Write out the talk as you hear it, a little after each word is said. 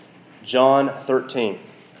John 13.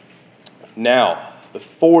 Now,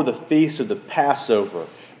 before the feast of the Passover,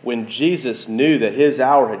 when Jesus knew that his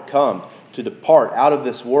hour had come to depart out of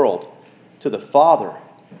this world to the Father,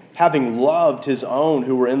 having loved his own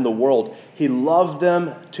who were in the world, he loved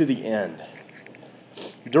them to the end.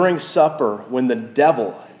 During supper, when the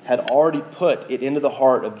devil had already put it into the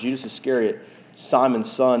heart of Judas Iscariot,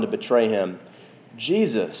 Simon's son, to betray him,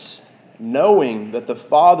 Jesus, knowing that the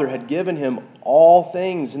Father had given him all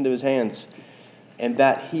things into his hands, and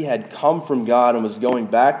that he had come from God and was going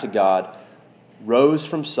back to God, rose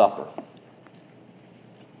from supper.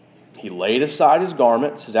 He laid aside his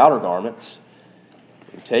garments, his outer garments,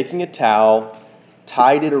 and taking a towel,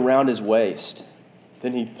 tied it around his waist.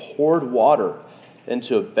 Then he poured water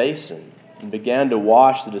into a basin and began to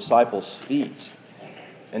wash the disciples' feet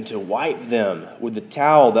and to wipe them with the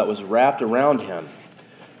towel that was wrapped around him.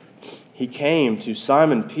 He came to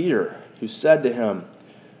Simon Peter, who said to him,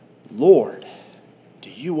 "Lord,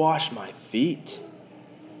 do you wash my feet?"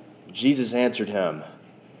 Jesus answered him,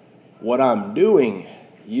 "What I'm doing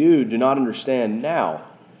you do not understand now,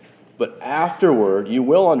 but afterward you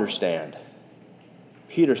will understand."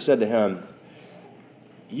 Peter said to him,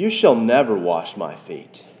 "You shall never wash my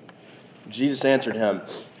feet." Jesus answered him,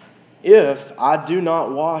 "If I do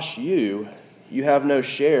not wash you, you have no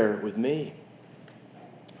share with me."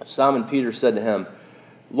 Simon Peter said to him,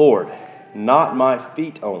 "Lord, not my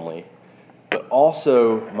feet only, but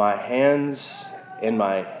also my hands and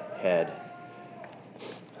my head."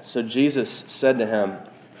 So Jesus said to him,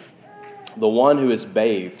 "The one who is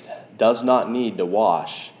bathed does not need to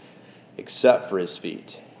wash except for his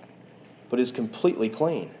feet, but is completely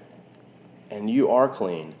clean. And you are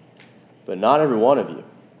clean, but not every one of you."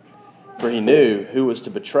 For he knew who was to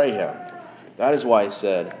betray him. That is why he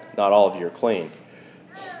said, "Not all of you are clean."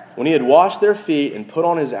 When he had washed their feet and put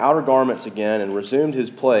on his outer garments again and resumed his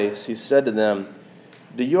place, he said to them,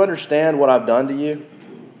 "Do you understand what I've done to you?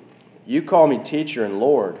 You call me teacher and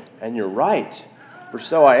Lord, and you're right, for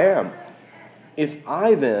so I am. If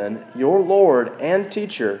I then, your Lord and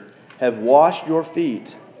teacher, have washed your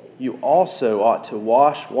feet, you also ought to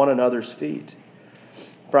wash one another's feet.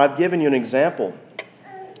 For I've given you an example,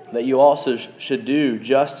 that you also should do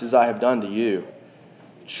just as I have done to you.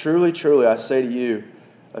 Truly, truly, I say to you,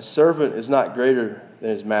 a servant is not greater than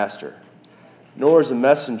his master, nor is a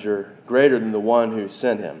messenger greater than the one who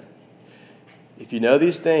sent him. If you know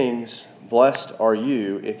these things, blessed are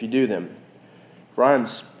you if you do them. For I am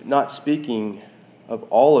not speaking of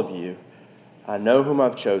all of you. I know whom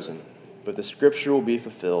I've chosen, but the scripture will be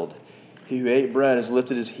fulfilled. He who ate bread has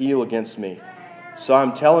lifted his heel against me. So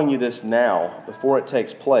I'm telling you this now, before it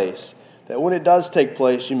takes place, that when it does take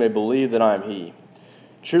place, you may believe that I am he.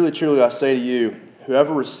 Truly, truly, I say to you,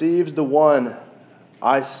 whoever receives the one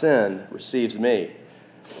I send receives me.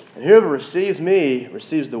 And whoever receives me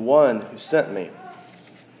receives the one who sent me."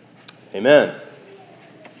 Amen.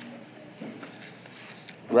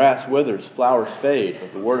 Grass withers, flowers fade,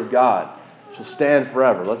 but the word of God shall stand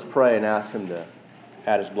forever. Let's pray and ask him to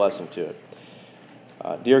add his blessing to it.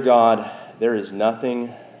 Dear God, there is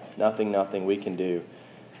nothing we can do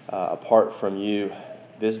apart from you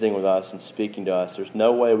visiting with us and speaking to us. There's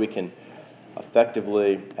no way we can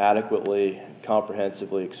effectively, adequately,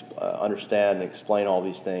 comprehensively understand and explain all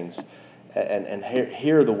these things and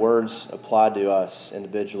hear the words applied to us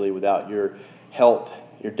individually without your help,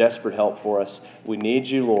 your desperate help for us. We need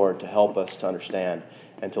you, Lord, to help us to understand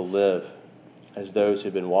and to live as those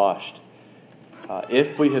who've been washed.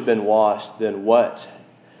 If we have been washed, then what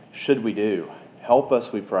should we do? Help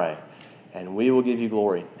us, we pray, and we will give you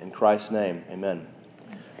glory. In Christ's name, amen.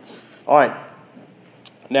 All right.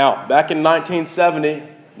 Now, back in 1970,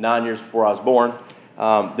 9 years before I was born,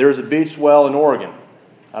 there was a beached well in Oregon.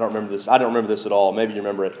 I don't remember this. I don't remember this at all. Maybe you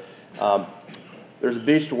remember it. There's a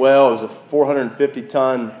beached well. It was a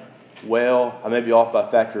 450-ton well. I may be off by a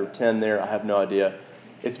factor of 10 there. I have no idea.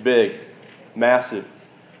 It's big, massive.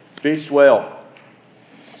 Beached well.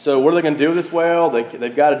 So what are they going to do with this well?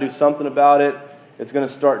 They've got to do something about it. It's going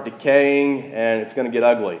to start decaying, and it's going to get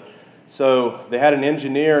ugly. So they had an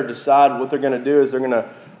engineer decide what they're going to do is they're going to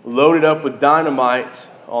load it up with dynamite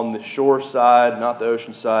on the shore side, not the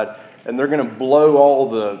ocean side, and they're going to blow all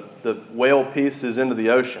the whale pieces into the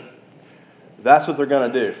ocean. That's what they're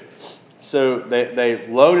going to do. So they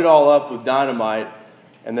load it all up with dynamite,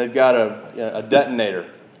 and they've got a detonator.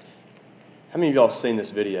 How many of y'all have seen this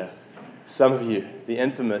video? Some of you, the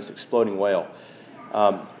infamous exploding whale.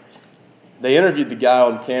 They interviewed the guy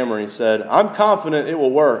on camera, and he said, "I'm confident it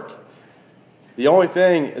will work. The only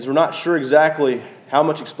thing is we're not sure exactly how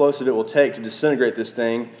much explosive it will take to disintegrate this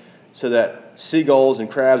thing so that seagulls and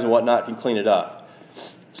crabs and whatnot can clean it up."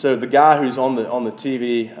 So the guy who's on the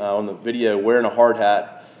TV, on the video, wearing a hard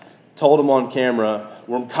hat, told him on camera,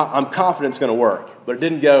 I'm confident it's going to work. But it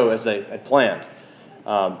didn't go as they had planned.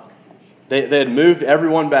 They had moved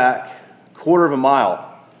everyone back a quarter of a mile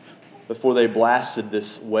before they blasted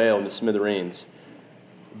this whale into smithereens.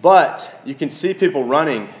 But you can see people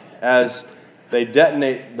running as they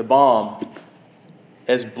detonate the bomb,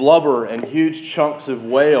 as blubber and huge chunks of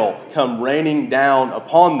whale come raining down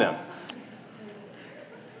upon them.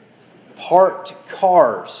 Parked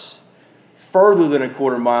cars further than a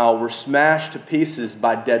quarter mile were smashed to pieces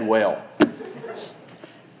by dead whale.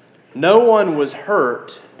 No one was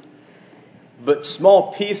hurt, but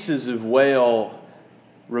small pieces of whale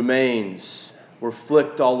remains were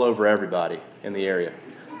flicked all over everybody in the area.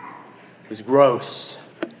 It was gross.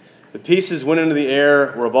 The pieces went into the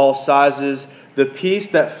air, were of all sizes. The piece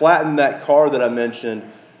that flattened that car that I mentioned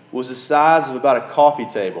was the size of about a coffee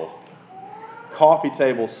table. Coffee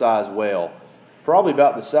table size whale. Probably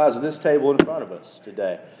about the size of this table in front of us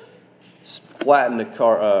today. Flattened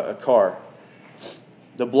a car.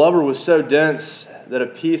 The blubber was so dense that a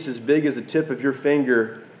piece as big as the tip of your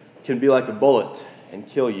finger can be like a bullet and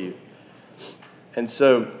kill you. And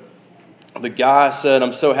so the guy said,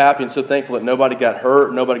 I'm so happy and so thankful that nobody got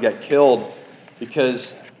hurt, nobody got killed,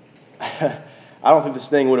 because I don't think this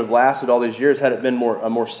thing would have lasted all these years had it been a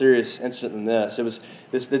more serious incident than this.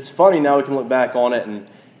 It's funny now we can look back on it, and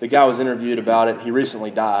the guy was interviewed about it. He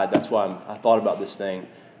recently died. That's why I thought about this thing,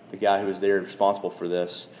 the guy who was there responsible for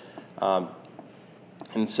this.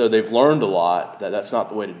 And so they've learned a lot that that's not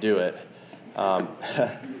the way to do it.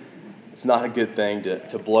 It's not a good thing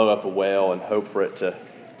to blow up a whale and hope for it to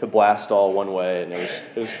blast all one way, and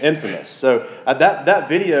it was infamous. So that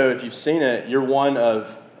video, if you've seen it, you're one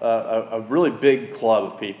of a really big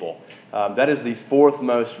club of people. That is the fourth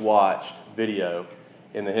most watched video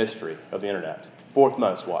in the history of the internet. Fourth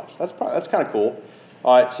most watched. That's kind of cool.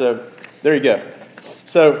 All right, so there you go.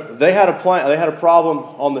 So they had a problem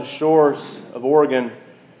on the shores of Oregon.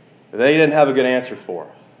 They didn't have a good answer for.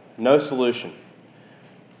 No solution.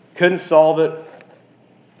 Couldn't solve it.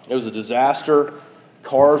 It was a disaster.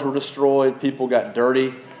 Cars were destroyed. People got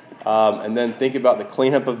dirty. And then think about the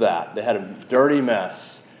cleanup of that. They had a dirty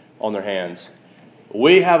mess on their hands.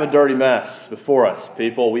 We have a dirty mess before us,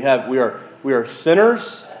 people. We are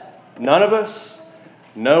sinners. None of us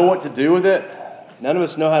know what to do with it. None of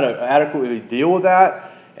us know how to adequately deal with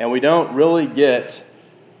that. And we don't really get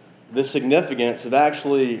the significance of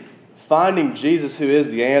actually finding Jesus, who is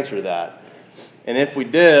the answer to that. And if we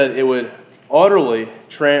did, it would utterly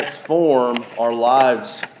transform our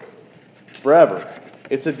lives forever.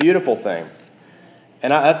 It's a beautiful thing.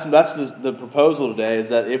 And that's the proposal today, is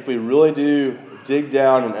that if we really do dig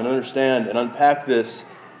down and understand and unpack this,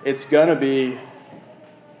 it's going to be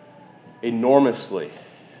enormously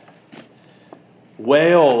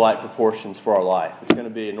whale-like proportions for our life. It's going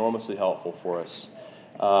to be enormously helpful for us.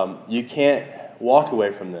 You can't walk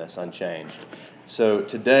away from this unchanged. So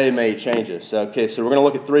today may change us. Okay, so we're going to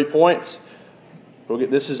look at 3 points.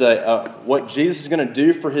 This is what Jesus is going to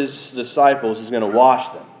do for his disciples is going to wash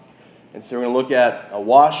them. And so we're going to look at a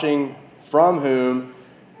washing from whom,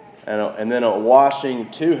 and then a washing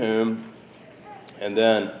to whom, and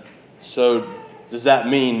then so does that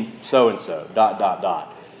mean so-and-so, ...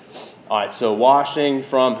 All right, so washing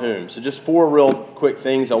from whom. So just 4 real quick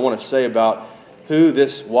things I want to say about who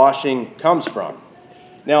this washing comes from.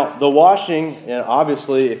 Now, the washing, and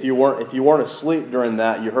obviously, if you weren't asleep during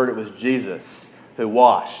that, you heard it was Jesus who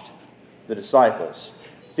washed the disciples'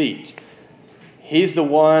 feet. He's the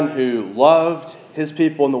one who loved his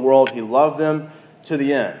people in the world. He loved them to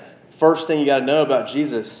the end. First thing you got to know about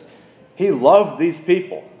Jesus, he loved these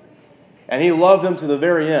people. And he loved them to the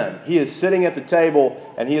very end. He is sitting at the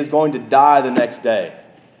table, and he is going to die the next day.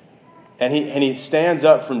 And he stands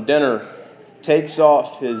up from dinner, takes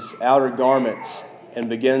off his outer garments, and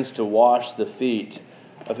begins to wash the feet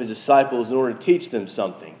of his disciples in order to teach them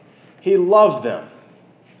something. He loved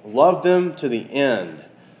them to the end.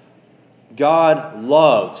 God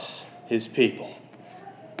loves his people.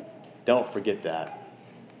 Don't forget that.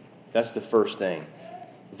 That's the first thing.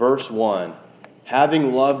 Verse 1,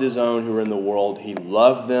 having loved his own who were in the world, he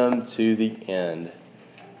loved them to the end.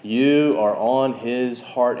 You are on his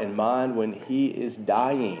heart and mind when he is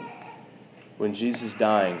dying. When Jesus is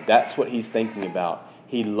dying, that's what he's thinking about.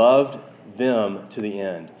 He loved them to the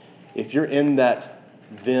end. If you're in that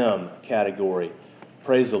them category,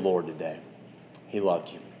 praise the Lord today. He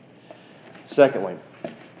loved you. Secondly,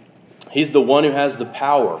 he's the one who has the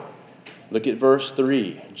power. Look at verse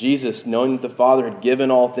 3. Jesus, knowing that the Father had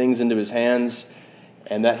given all things into his hands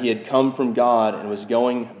and that he had come from God and was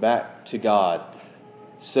going back to God,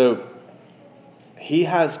 So he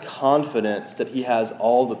has confidence that he has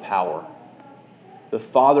all the power. The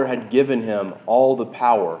Father had given him all the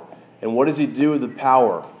power. And what does he do with the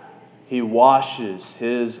power? He washes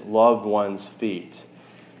his loved one's feet.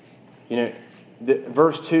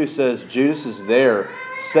 Verse 2 says Judas is there.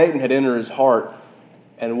 Satan had entered his heart.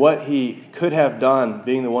 And what he could have done,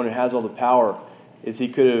 being the one who has all the power, is he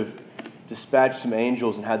could have dispatched some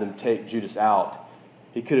angels and had them take Judas out.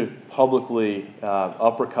 He could have publicly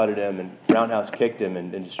uppercutted him and roundhouse kicked him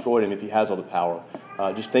and destroyed him if he has all the power.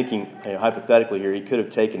 Just thinking hypothetically here, he could have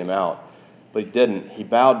taken him out. But he didn't. He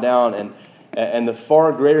bowed down, and the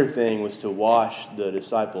far greater thing was to wash the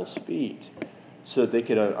disciples' feet so that they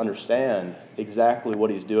could understand exactly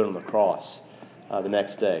what he's doing on the cross the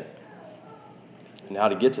next day and how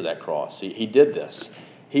to get to that cross. He did this.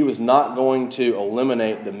 He was not going to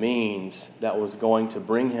eliminate the means that was going to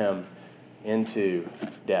bring him into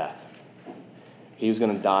death. He was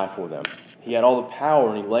going to die for them. He had all the power,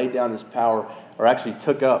 and he laid down his power, or actually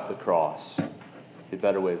took up the cross, a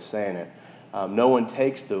better way of saying it. No one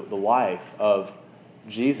takes the life of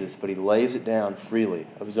Jesus, but he lays it down freely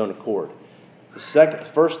of his own accord.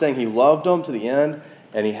 First thing, he loved them to the end,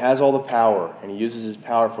 and he has all the power, and he uses his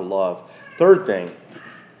power for love. Third thing,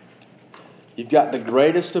 you've got the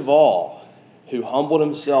greatest of all, who humbled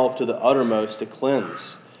himself to the uttermost to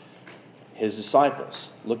cleanse his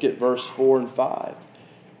disciples. Look at verse 4 and 5.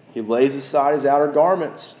 He lays aside his outer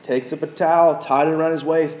garments, takes up a towel, tied it around his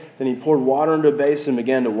waist. Then he poured water into a basin and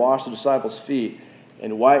began to wash the disciples' feet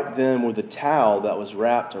and wiped them with the towel that was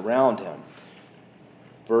wrapped around him.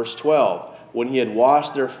 Verse 12. When he had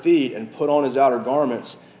washed their feet and put on his outer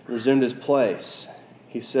garments and resumed his place,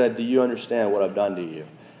 he said, "Do you understand what I've done to you?"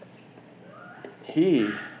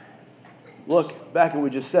 Look back at what we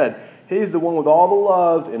just said. He's the one with all the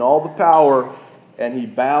love and all the power, and he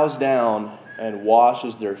bows down and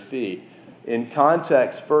washes their feet. In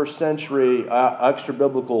context, first century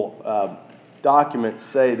extra-biblical documents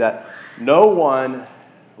say that no one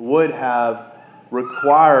would have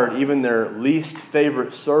required even their least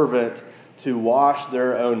favorite servant to wash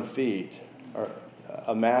their own feet, or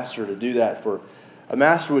a master to do that for. A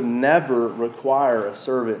master would never require a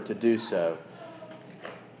servant to do so.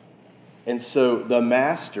 And so the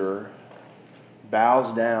master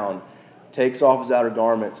bows down, takes off his outer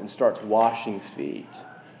garments, and starts washing feet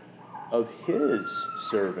of his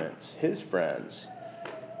servants, his friends.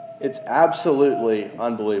 It's absolutely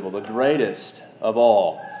unbelievable. The greatest of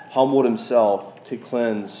all humbled himself to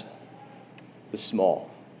cleanse the small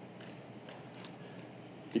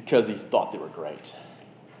because he thought they were great.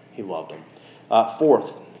 He loved them.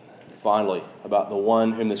 Fourth, finally, about the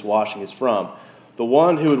one whom this washing is from. The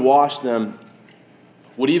one who would wash them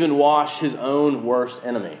would even wash his own worst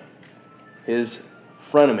enemy, his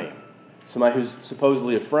frenemy, somebody who's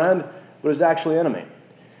supposedly a friend, but is actually an enemy.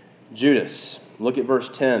 Judas. Look at verse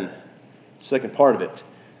 10, second part of it.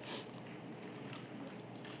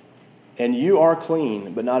 And you are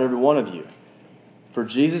clean, but not every one of you. For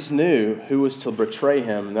Jesus knew who was to betray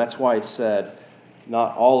him, and that's why he said,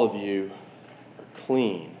 not all of you are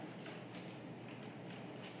clean.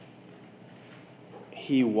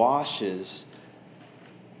 He washes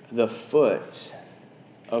the foot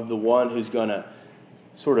of the one who's going to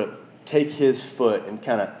sort of take his foot and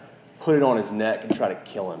kind of put it on his neck and try to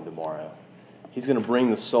kill him tomorrow. He's going to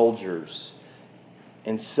bring the soldiers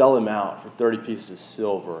and sell him out for 30 pieces of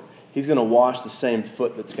silver. He's going to wash the same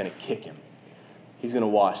foot that's going to kick him. He's going to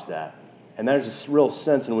wash that. And there's a real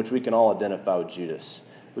sense in which we can all identify with Judas.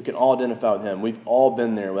 We can all identify with him. We've all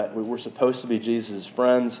been there. We're supposed to be Jesus'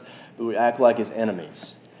 friends, but we act like his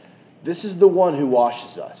enemies. This is the one who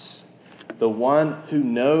washes us. The one who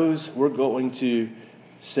knows we're going to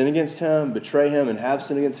sin against him, betray him, and have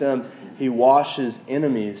sin against him. He washes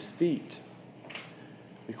enemies' feet.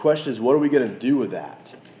 The question is, what are we going to do with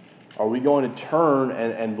that? Are we going to turn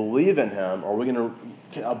and believe in him, or are we going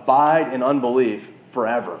to abide in unbelief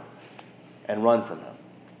forever and run from him?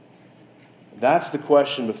 That's the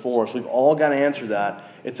question before us. We've all got to answer that.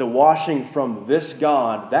 It's a washing from this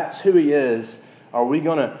God. That's who he is. Are we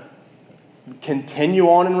going to continue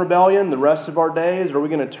on in rebellion the rest of our days? Or are we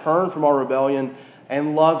going to turn from our rebellion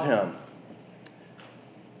and love him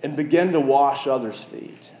and begin to wash others'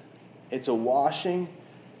 feet? It's a washing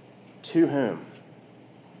to whom?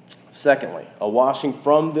 Secondly, a washing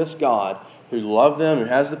from this God who loved them, who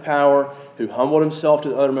has the power, who humbled himself to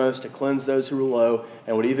the uttermost to cleanse those who were low,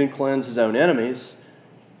 and would even cleanse his own enemies.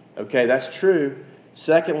 Okay, that's true.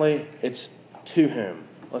 Secondly, it's to whom.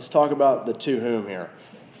 Let's talk about the to whom here.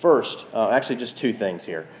 First, actually just two things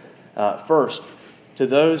here. First, To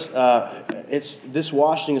those, this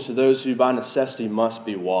washing is to those who by necessity must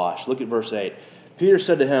be washed. Look at verse 8. Peter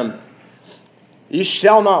said to him, "You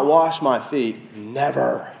shall not wash my feet."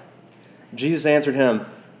 Never. Jesus answered him,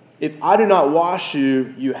 "If I do not wash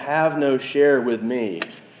you, you have no share with me."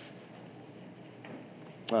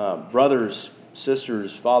 Brothers,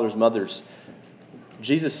 sisters, fathers, mothers,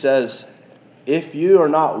 Jesus says, if you are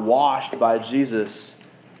not washed by Jesus,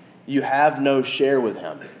 you have no share with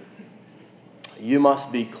him. You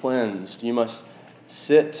must be cleansed. You must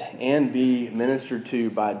sit and be ministered to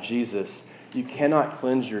by Jesus. You cannot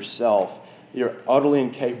cleanse yourself. You're utterly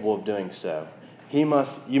incapable of doing so. You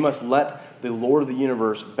must let the Lord of the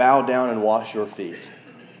universe bow down and wash your feet.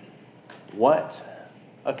 What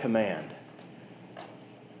a command.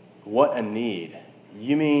 What a need.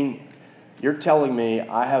 You mean you're telling me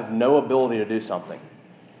I have no ability to do something?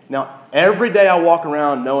 Now, every day I walk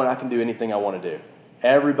around knowing I can do anything I want to do.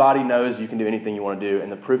 Everybody knows you can do anything you want to do,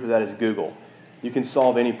 and the proof of that is Google. You can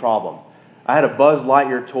solve any problem. I had a Buzz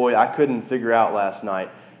Lightyear toy I couldn't figure out last night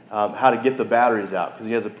how to get the batteries out because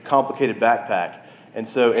he has a complicated backpack. And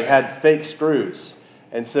so it had fake screws.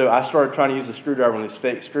 And so I started trying to use a screwdriver on these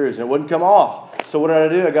fake screws, and it wouldn't come off. So what did I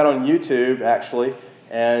do? I got on YouTube, actually,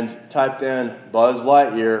 and typed in Buzz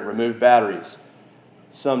Lightyear, remove batteries.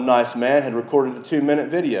 Some nice man had recorded a 2-minute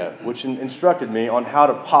video, which instructed me on how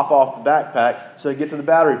to pop off the backpack so I get to the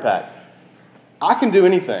battery pack. I can do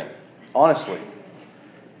anything, honestly.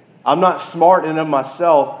 I'm not smart in and of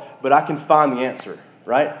myself, but I can find the answer,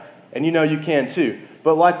 right? And you know you can too.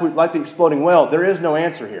 But like the exploding whale, there is no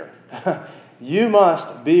answer here. You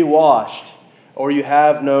must be washed, or you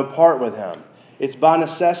have no part with him. It's by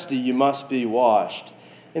necessity you must be washed.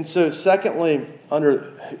 And so, secondly,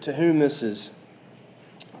 to whom this is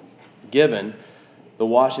given, the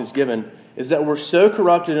washing is given, is that we're so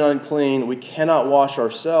corrupted and unclean we cannot wash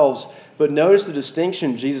ourselves. But notice the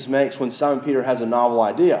distinction Jesus makes when Simon Peter has a novel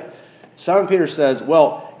idea. Simon Peter says,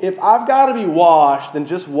 well, if I've got to be washed, then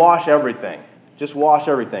just wash everything. Just wash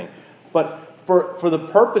everything. But for the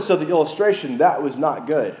purpose of the illustration, that was not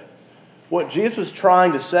good. What Jesus was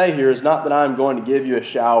trying to say here is not that I'm going to give you a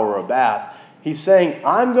shower or a bath. He's saying,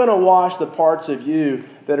 I'm going to wash the parts of you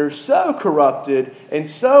that are so corrupted and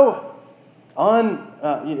so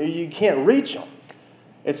you can't reach them.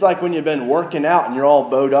 It's like when you've been working out and you're all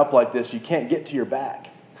bowed up like this, you can't get to your back.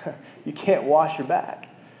 You can't wash your back.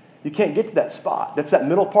 You can't get to that spot. That's that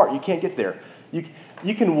middle part. You can't get there.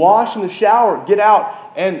 You can wash in the shower, get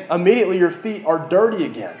out, and immediately your feet are dirty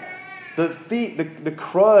again. The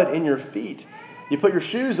crud in your feet. You put your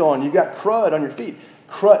shoes on, you've got crud on your feet.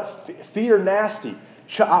 Feet are nasty.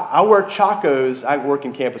 I wear Chacos. I work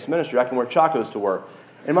in campus ministry. I can wear Chacos to work.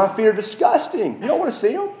 And my feet are disgusting. You don't want to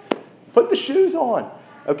see them? Put the shoes on.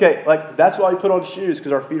 Okay, that's why we put on shoes,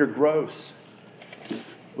 because our feet are gross.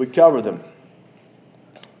 We cover them.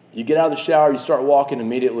 You get out of the shower, you start walking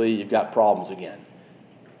immediately, you've got problems again.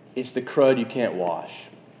 It's the crud you can't wash.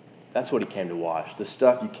 That's what he came to wash. The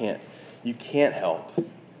stuff you can't help.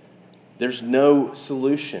 There's no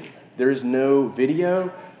solution. There is no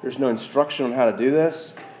video. There's no instruction on how to do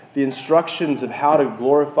this. The instructions of how to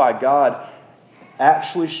glorify God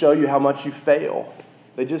actually show you how much you fail.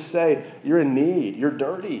 They just say, you're in need. You're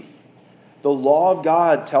dirty. The law of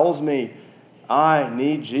God tells me I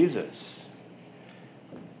need Jesus.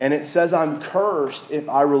 And it says I'm cursed if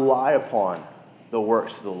I rely upon the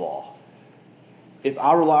works of the law. If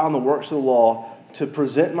I rely on the works of the law to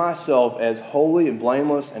present myself as holy and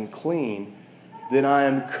blameless and clean, then I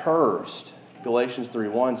am cursed. Galatians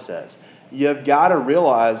 3:1 says. You've got to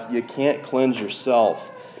realize you can't cleanse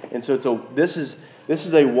yourself. And so this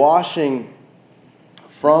is a washing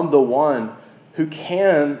from the one who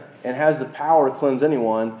can and has the power to cleanse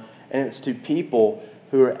anyone, and it's to people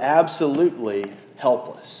who are absolutely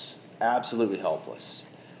helpless. Absolutely helpless.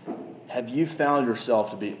 Have you found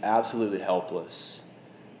yourself to be absolutely helpless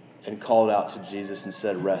and called out to Jesus and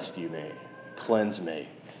said, rescue me, cleanse me,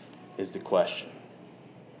 is the question.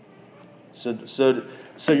 So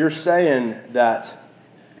you're saying that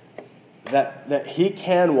he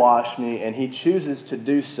can wash me, and he chooses to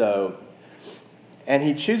do so. And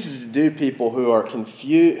he chooses to do people who are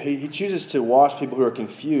confused. He chooses to wash people who are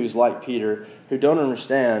confused, like Peter, who don't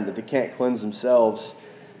understand that they can't cleanse themselves.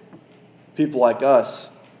 People like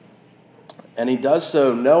us. And he does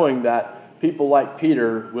so knowing that people like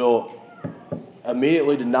Peter will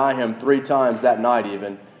immediately deny him 3 times that night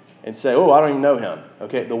even, and say, oh, I don't even know him.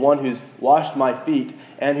 Okay, the one who's washed my feet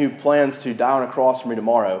and who plans to die on a cross for me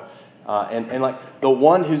tomorrow. And like the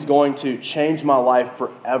one who's going to change my life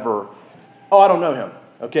forever. Oh, I don't know him.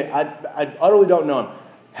 Okay, I utterly don't know him.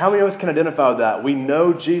 How many of us can identify with that? We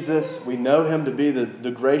know Jesus. We know him to be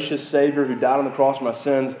the gracious Savior who died on the cross for my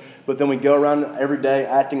sins, but then we go around every day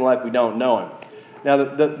acting like we don't know him.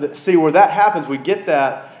 Now, see, where that happens, we get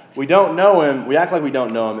that. We don't know him. We act like we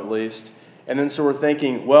don't know him, at least. And then so we're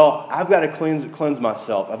thinking, well, I've got to cleanse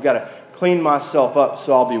myself. I've got to clean myself up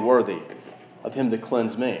so I'll be worthy of him to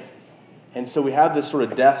cleanse me. And so we have this sort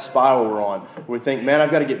of death spiral we're on, where we think, man,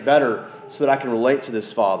 I've got to get better so that I can relate to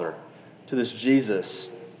this Father, to this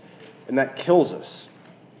Jesus. And that kills us.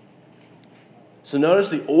 So notice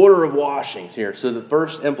the order of washings here. So the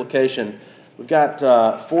first implication, we've got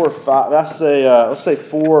 4 or 5, let's say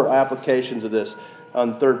 4 applications of this on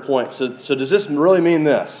the third point. So does this really mean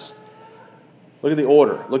this? Look at the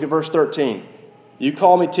order. Look at verse 13. You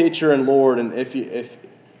call me teacher and Lord, and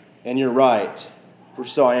and you're right, for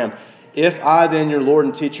so I am. If I then, your Lord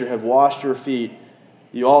and teacher, have washed your feet,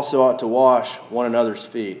 you also ought to wash one another's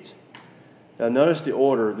feet. Now notice the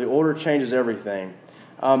order. The order changes everything.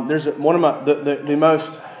 There's one of the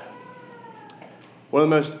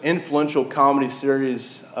most influential comedy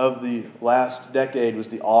series of the last decade was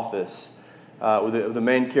The Office, with the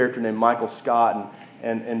main character named Michael Scott,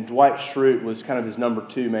 and Dwight Schrute was kind of his number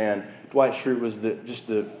 2 man. Dwight Schrute was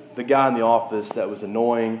the guy in the office that was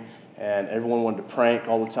annoying, and everyone wanted to prank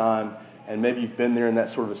all the time. And maybe you've been there in that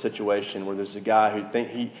sort of a situation where there's a guy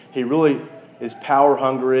who he really is power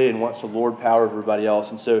hungry and wants to lord power over everybody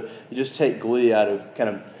else. And so you just take glee out of kind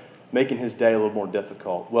of making his day a little more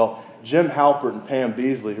difficult. Well, Jim Halpert and Pam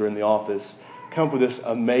Beasley, who are in the office, come up with this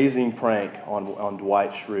amazing prank on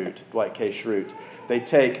Dwight K. Schrute. They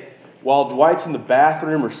take, while Dwight's in the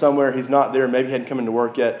bathroom or somewhere, he's not there, maybe he hadn't come into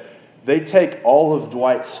work yet, they take all of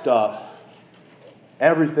Dwight's stuff,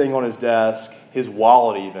 everything on his desk, his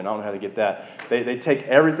wallet even, I don't know how to get that. They take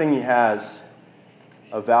everything he has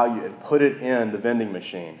of value and put it in the vending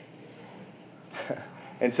machine.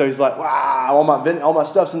 And so he's like, wow, all my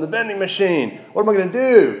stuff's in the vending machine. What am I going to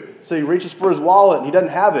do? So he reaches for his wallet and he doesn't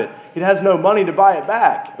have it. He has no money to buy it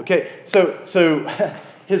back. Okay, so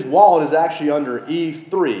his wallet is actually under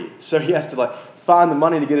E3. So he has to find the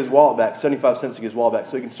money to get his wallet back, 75 cents to get his wallet back,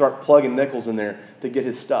 so he can start plugging nickels in there to get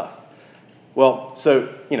his stuff. Well,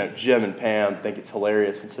 so, Jim and Pam think it's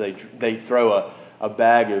hilarious, and so they throw a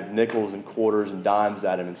bag of nickels and quarters and dimes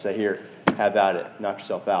at him and say, here, have at it, knock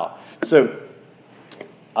yourself out. So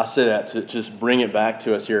I say that to just bring it back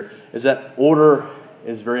to us here, is that order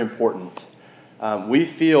is very important. We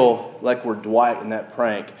feel like we're Dwight in that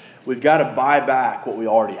prank. We've got to buy back what we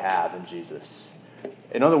already have in Jesus.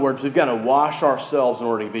 In other words, we've got to wash ourselves in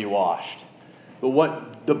order to be washed. But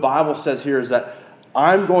what the Bible says here is that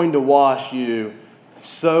I'm going to wash you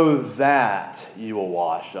so that you will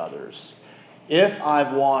wash others. If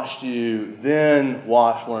I've washed you, then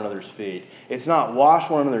wash one another's feet. It's not wash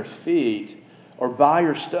one another's feet or buy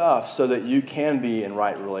your stuff so that you can be in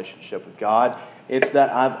right relationship with God. It's that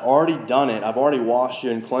I've already done it. I've already washed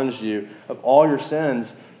you and cleansed you of all your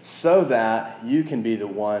sins so that you can be the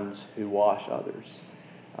ones who wash others.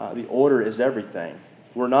 The order is everything.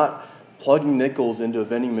 We're not plugging nickels into a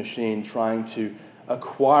vending machine trying to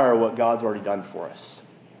acquire what God's already done for us.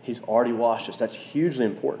 He's already washed us. That's hugely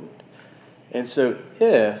important. And so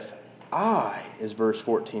if I, as verse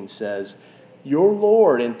 14 says, your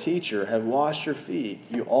Lord and teacher have washed your feet,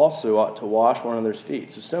 you also ought to wash one another's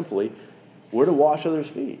feet. So simply, we're to wash others'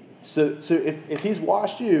 feet. So if he's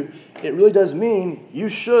washed you, it really does mean you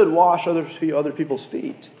should wash other people's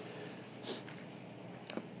feet.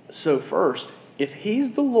 So first, if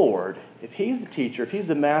he's the Lord, if he's the teacher, if he's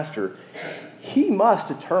the master, he must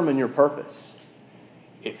determine your purpose.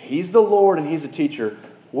 If he's the Lord and he's the teacher,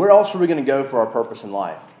 where else are we going to go for our purpose in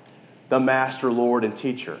life? The master, Lord, and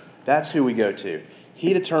teacher. That's who we go to.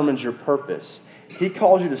 He determines your purpose. He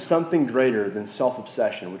calls you to something greater than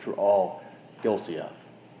self-obsession, which we're all guilty of.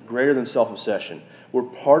 Greater than self-obsession. We're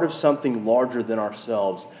part of something larger than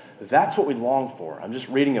ourselves. That's what we long for. I'm just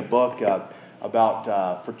reading a book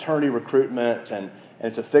about fraternity recruitment, and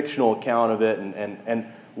it's a fictional account of it. And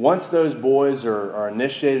once those boys are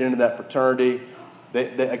initiated into that fraternity,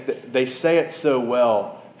 they say it so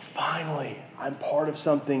well. Finally, I'm part of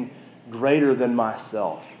something greater than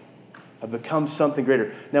myself. I've become something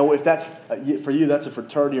greater. Now, if that's, for you, that's a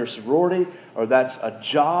fraternity or sorority, or that's a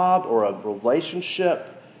job or a relationship,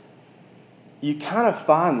 you kind of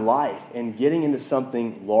find life in getting into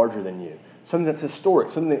something larger than you. Something that's historic,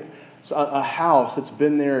 a house that's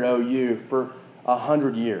been there at OU for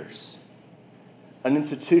 100 years. An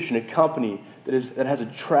institution, a company that has a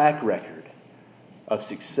track record of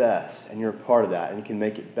success, and you're a part of that, and you can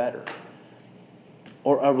make it better.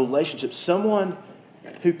 Or a relationship, someone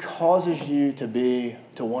who causes you to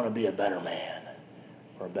want to be a better man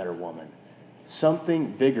or a better woman.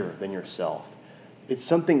 Something bigger than yourself. It's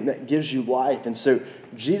something that gives you life. And so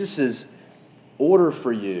Jesus' order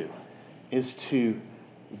for you is to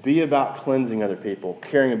be about cleansing other people,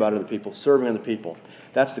 caring about other people, serving other people.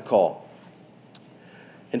 That's the call.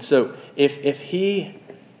 And so if he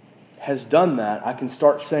has done that, I can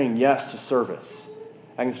start saying yes to service.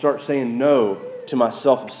 I can start saying no to my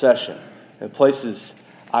self-obsession in places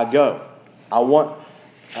I go.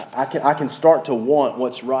 I can start to want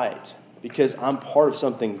what's right because I'm part of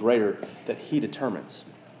something greater that he determines.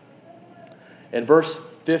 In verse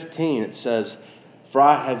 15 it says, "For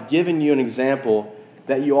I have given you an example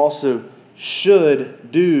that you also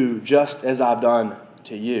should do just as I've done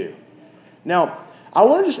to you." Now, I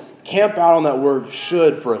want to just camp out on that word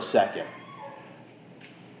should for a second.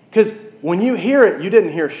 Because when you hear it, you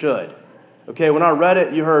didn't hear should. Okay, when I read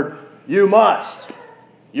it, you heard you must.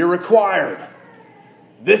 You're required.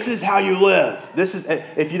 This is how you live.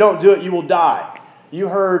 If you don't do it, you will die. You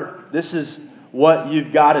heard this is what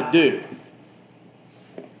you've got to do.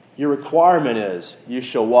 Your requirement is you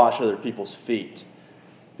shall wash other people's feet.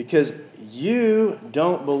 Because you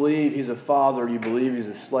don't believe he's a father, you believe he's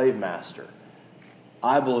a slave master.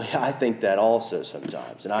 I think that also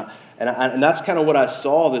sometimes. And that's kind of what I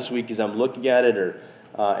saw this week as I'm looking at it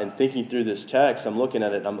and thinking through this text. I'm looking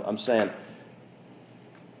at it and I'm saying,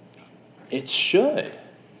 it should.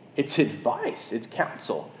 It's advice. It's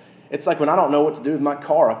counsel. It's like when I don't know what to do with my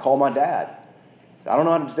car, I call my dad. I say, I don't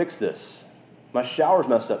know how to fix this. My shower's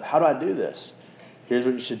messed up. How do I do this? Here's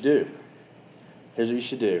what you should do. Here's what you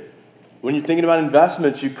should do. When you're thinking about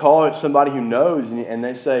investments, you call somebody who knows and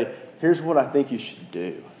they say, here's what I think you should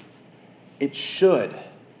do. It should.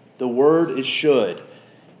 The word is should.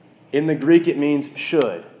 In the Greek, it means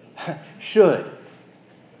should. Should.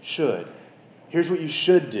 Here's what you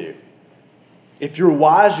should do. If you're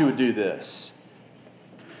wise, you would do this.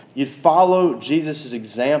 You'd follow Jesus'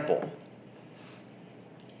 example.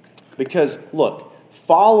 Because, look,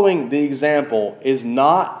 following the example is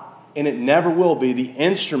not, and it never will be, the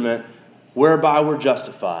instrument whereby we're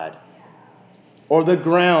justified or the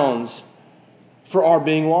grounds for our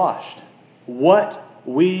being washed. What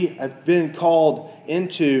we have been called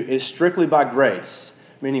into is strictly by grace,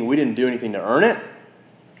 meaning we didn't do anything to earn it.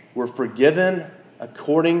 We're forgiven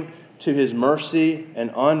according to his mercy and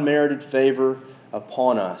unmerited favor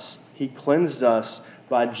upon us. He cleansed us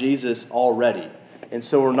by Jesus already. And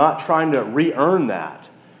so we're not trying to re-earn that.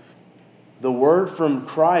 The word from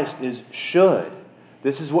Christ is should.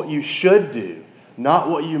 This is what you should do, not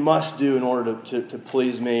what you must do in order to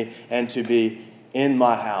please me and to be in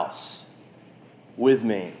my house with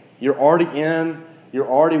me. You're already in. You're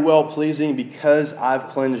already well-pleasing because I've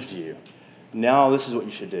cleansed you. Now this is what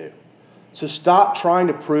you should do. So stop trying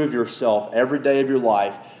to prove yourself every day of your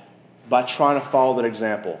life by trying to follow that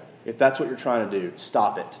example. If that's what you're trying to do,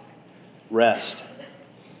 stop it. Rest.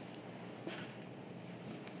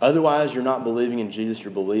 Otherwise, you're not believing in Jesus, you're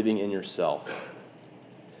believing in yourself.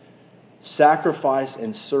 Sacrifice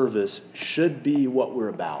and service should be what we're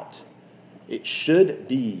about. It should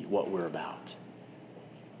be what we're about.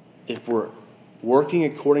 If we're working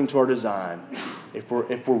according to our design, if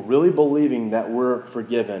we're really believing that we're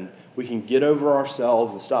forgiven, we can get over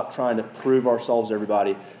ourselves and stop trying to prove ourselves to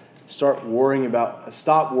everybody. Stop worrying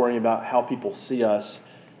about how people see us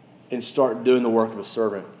and start doing the work of a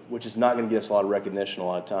servant, which is not going to get us a lot of recognition a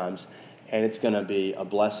lot of times, and it's going to be a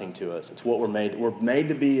blessing to us. It's what we're made. We're made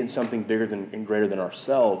to be in something bigger than and greater than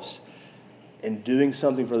ourselves, and doing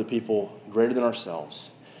something for the people greater than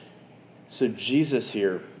ourselves. So Jesus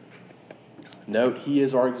here, note, he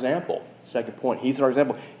is our example. Second point, he's our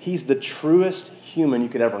example. He's the truest human you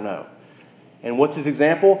could ever know. And what's his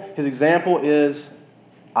example? His example is,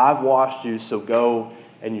 I've washed you, so go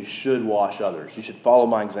and you should wash others. You should follow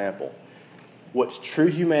my example. What's true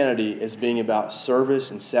humanity is being about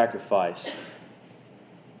service and sacrifice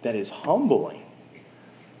that is humbling.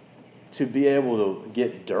 To be able to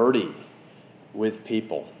get dirty with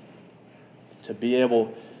people. To be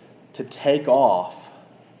able to take off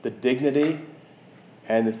the dignity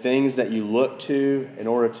and the things that you look to in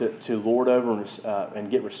order to lord over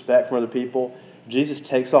and get respect from other people. Jesus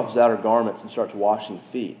takes off his outer garments and starts washing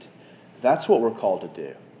feet. That's what we're called to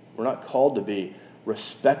do. We're not called to be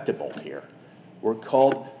respectable here. We're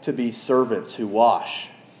called to be servants who wash.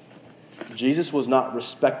 Jesus was not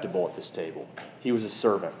respectable at this table. He was a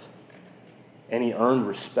servant. And he earned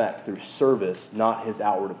respect through service, not his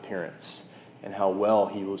outward appearance and how well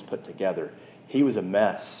he was put together. He was a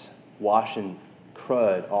mess, washing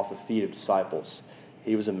crud off the feet of disciples.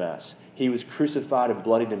 He was a mess. He was crucified and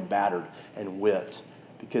bloodied and battered and whipped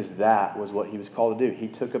because that was what he was called to do. He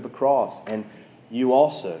took up a cross and you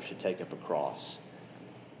also should take up a cross.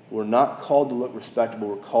 We're not called to look respectable.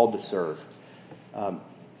 We're called to serve.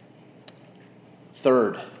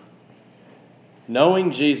 Third,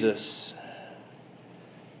 knowing Jesus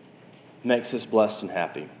makes us blessed and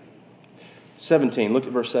happy. 17, look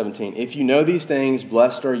at verse 17. If you know these things,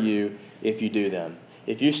 blessed are you if you do them.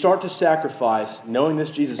 If you start to sacrifice, knowing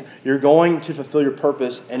this Jesus, you're going to fulfill your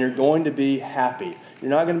purpose and you're going to be happy.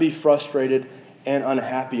 You're not going to be frustrated and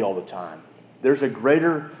unhappy all the time. There's a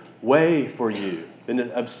greater way for you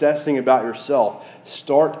than obsessing about yourself.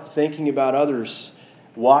 Start thinking about others,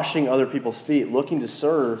 washing other people's feet, looking to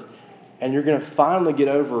serve, and you're going to finally get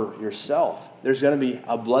over yourself. There's going to be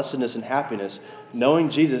a blessedness and happiness. Knowing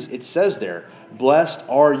Jesus, it says there, blessed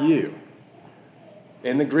are you.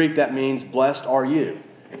 In the Greek, that means blessed are you.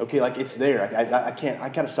 Okay, like it's there. I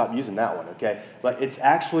gotta stop using that one, okay? But it's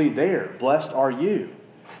actually there. Blessed are you.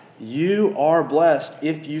 You are blessed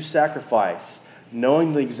if you sacrifice,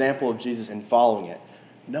 knowing the example of Jesus and following it.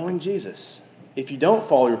 Knowing Jesus. If you don't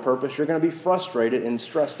follow your purpose, you're going to be frustrated and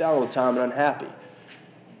stressed out all the time and unhappy.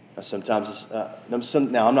 Now, sometimes, I'm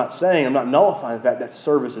not nullifying the fact that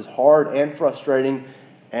service is hard and frustrating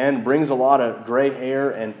and brings a lot of gray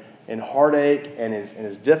hair and heartache and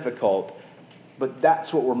is difficult, but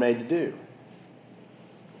that's what we're made to do.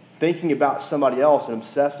 Thinking about somebody else and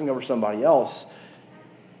obsessing over somebody else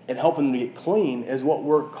and helping them to get clean is what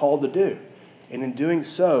we're called to do. And in doing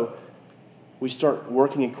so, we start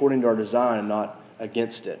working according to our design and not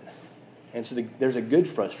against it. And so there's a good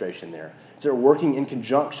frustration there. It's that we're working in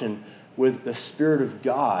conjunction with the Spirit of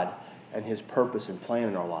God and His purpose and plan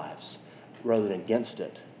in our lives, rather than against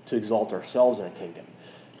it, to exalt ourselves in a kingdom.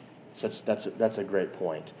 So that's a great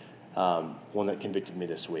point, one that convicted me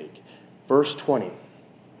this week. Verse 20,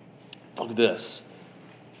 look at this.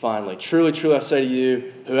 Finally, truly, truly I say to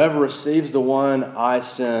you, whoever receives the one I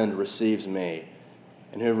send receives me,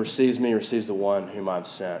 and whoever receives me receives the one whom I've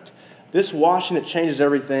sent. This washing that changes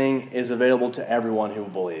everything is available to everyone who will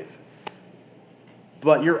believe.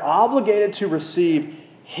 But you're obligated to receive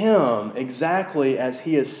Him exactly as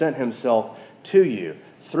He has sent Himself to you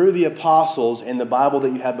through the apostles in the Bible that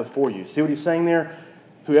you have before you. See what He's saying there?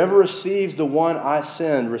 Whoever receives the one I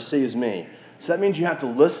send receives me. So that means you have to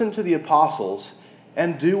listen to the apostles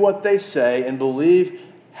and do what they say and believe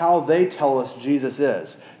how they tell us Jesus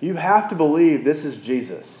is. You have to believe this is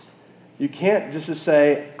Jesus. You can't just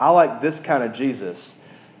say, I like this kind of Jesus,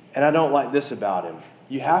 and I don't like this about Him.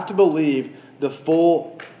 You have to believe the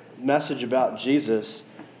full message about Jesus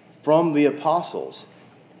from the apostles.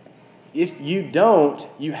 If you don't,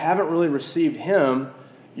 you haven't really received Him.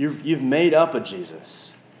 You've made up a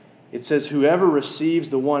Jesus. It says, whoever receives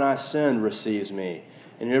the one I send receives me,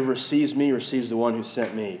 and whoever receives me receives the one who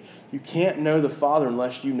sent me. You can't know the Father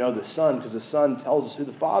unless you know the Son, because the Son tells us who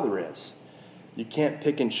the Father is. You can't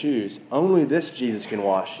pick and choose. Only this Jesus can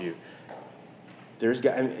wash you.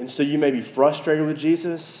 And so you may be frustrated with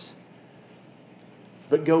Jesus,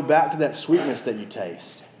 but go back to that sweetness that you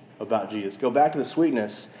taste about Jesus. Go back to the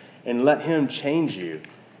sweetness and let Him change you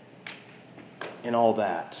in all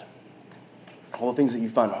that. All the things that you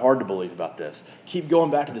find hard to believe about this. Keep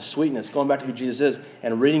going back to the sweetness, going back to who Jesus is,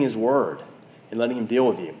 and reading His Word and letting Him deal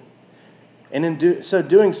with you. And in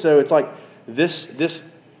doing so, it's like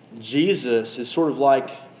this Jesus is sort of like,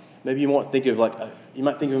 maybe you might think of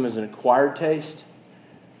Him as an acquired taste.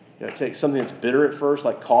 Take something that's bitter at first,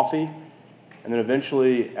 like coffee, and then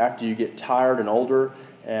eventually, after you get tired and older,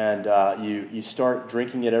 and you start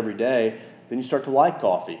drinking it every day, then you start to like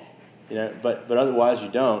coffee. But otherwise you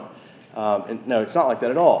don't. And no, it's not like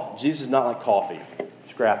that at all. Jesus is not like coffee.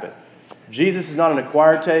 Scrap it. Jesus is not an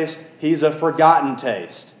acquired taste. He's a forgotten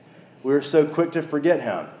taste. We're so quick to forget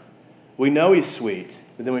Him. We know He's sweet,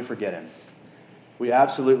 but then we forget Him. We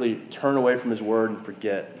absolutely turn away from His Word and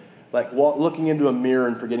forget. Like looking into a mirror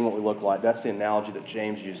and forgetting what we look like. That's the analogy that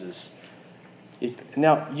James uses.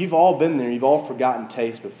 Now, you've all been there. You've all forgotten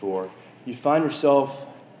taste before. You find yourself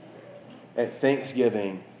at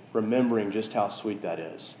Thanksgiving remembering just how sweet that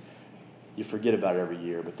is. You forget about it every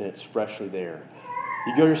year, but then it's freshly there.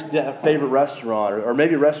 You go to your favorite restaurant, or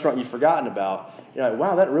maybe a restaurant you've forgotten about. You're like,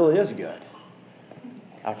 wow, that really is good.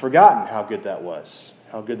 I've forgotten how good that was,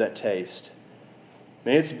 how good that tastes.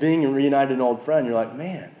 Maybe it's being reunited with an old friend. You're like,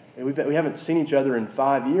 man, we haven't seen each other in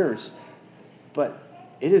 5 years, but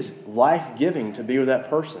it is life-giving to be with that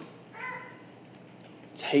person.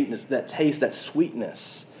 That taste, that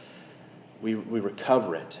sweetness, we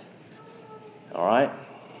recover it. All right?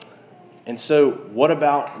 And so what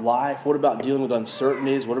about life? What about dealing with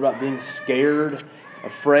uncertainties? What about being scared,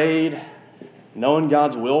 afraid, knowing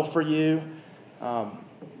God's will for you?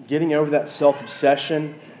 Getting over that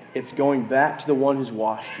self-obsession It's going back to the one who's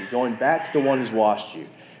washed you, going back to the one who's washed you,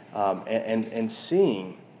 and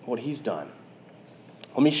seeing what he's done.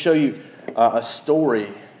 Let me show you a story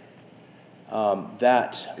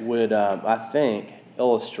that would, I think,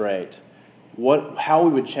 illustrate how we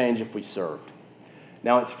would change if we served.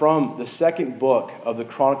 Now, it's from the second book of the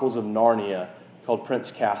Chronicles of Narnia called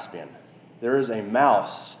Prince Caspian. There is a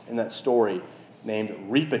mouse in that story named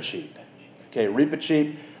Reepicheep. Okay,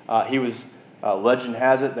 Reepicheep, he was, legend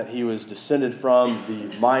has it that he was descended from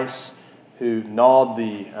the mice who gnawed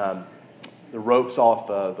the ropes off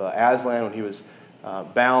of Aslan when he was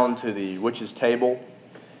bound to the witch's table.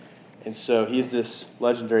 And so he's this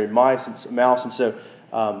legendary mouse. And so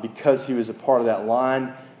because he was a part of that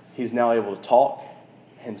line, he's now able to talk.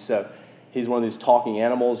 And so he's one of these talking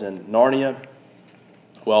animals in Narnia.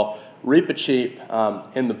 Well,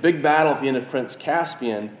 Reepicheep, in the big battle at the end of Prince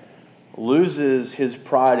Caspian, loses his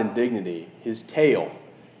pride and dignity, his tail.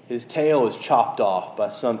 His tail is chopped off by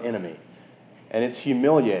some enemy. And it's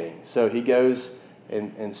humiliating. So he goes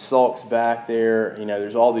and sulks back there. You know,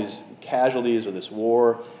 there's all these casualties of this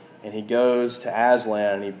war. And he goes to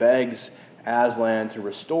Aslan and he begs Aslan to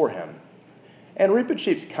restore him. And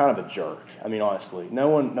Reepicheep's kind of a jerk. I mean, honestly.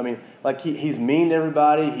 He's mean to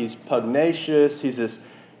everybody. He's pugnacious.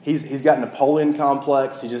 He's got a Napoleon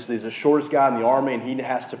complex. He's the shortest guy in the army, and he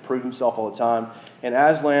has to prove himself all the time. And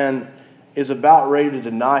Aslan is about ready to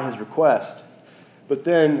deny his request. But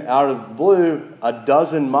then, out of the blue, a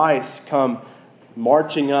dozen mice come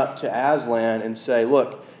marching up to Aslan and say,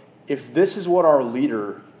 look, if this is what our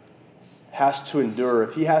leader has to endure,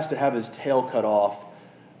 if he has to have his tail cut off,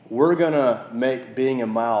 we're going to make being a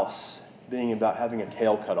mouse being about having a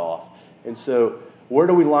tail cut off. And so, where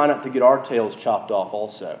do we line up to get our tails chopped off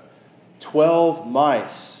also? 12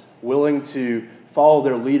 mice willing to follow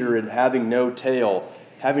their leader in having no tail,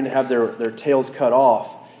 having to have their tails cut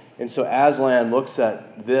off. And so Aslan looks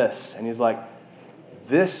at this and he's like,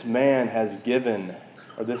 this man has given,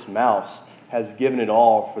 or this mouse has given it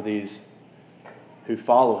all for these who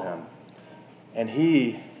follow him. And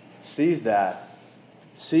he sees that,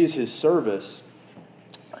 sees his service,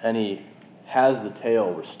 and he has the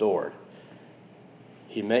tail restored.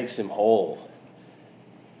 He makes him whole.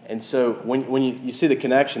 And so when you see the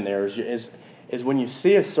connection there is when you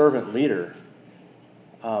see a servant leader,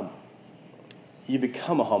 you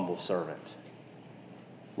become a humble servant.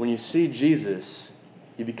 When you see Jesus,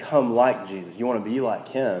 you become like Jesus. You want to be like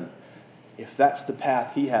him. If that's the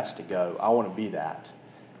path he has to go, I want to be that.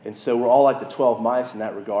 And so we're all like the 12 mice in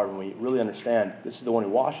that regard when we really understand this is the one who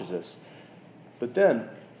washes us. But then,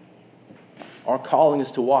 our calling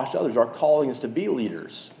is to wash others. Our calling is to be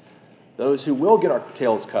leaders. Those who will get our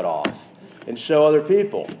tails cut off and show other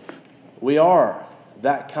people. We are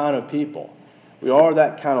that kind of people. We are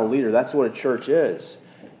that kind of leader. That's what a church is.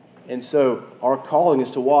 And so our calling is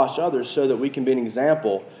to wash others so that we can be an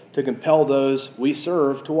example to compel those we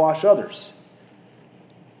serve to wash others.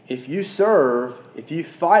 If you serve, if you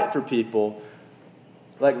fight for people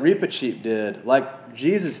like Reepicheep did, like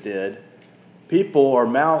Jesus did, people or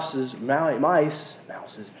mice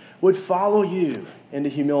would follow you into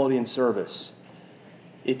humility and service.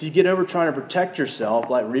 If you get over trying to protect yourself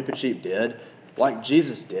like Reepicheep did, like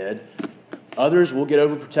Jesus did, others will get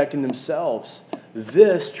over protecting themselves.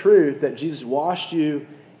 This truth that Jesus washed you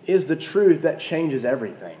is the truth that changes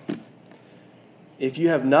everything. If you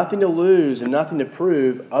have nothing to lose and nothing to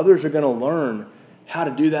prove, others are going to learn how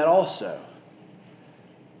to do that also.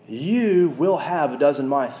 You will have a dozen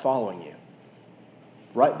mice following you.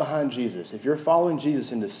 Right behind Jesus. If you're following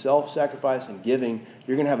Jesus into self-sacrifice and giving,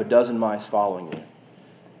 you're going to have a dozen mice following you.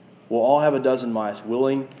 We'll all have a dozen mice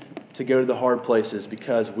willing to go to the hard places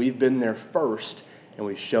because we've been there first and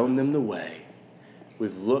we've shown them the way.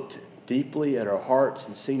 We've looked deeply at our hearts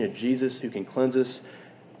and seen a Jesus who can cleanse us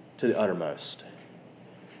to the uttermost.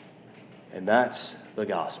 And that's the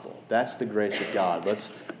gospel. That's the grace of God.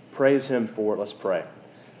 Let's praise him for it. Let's pray.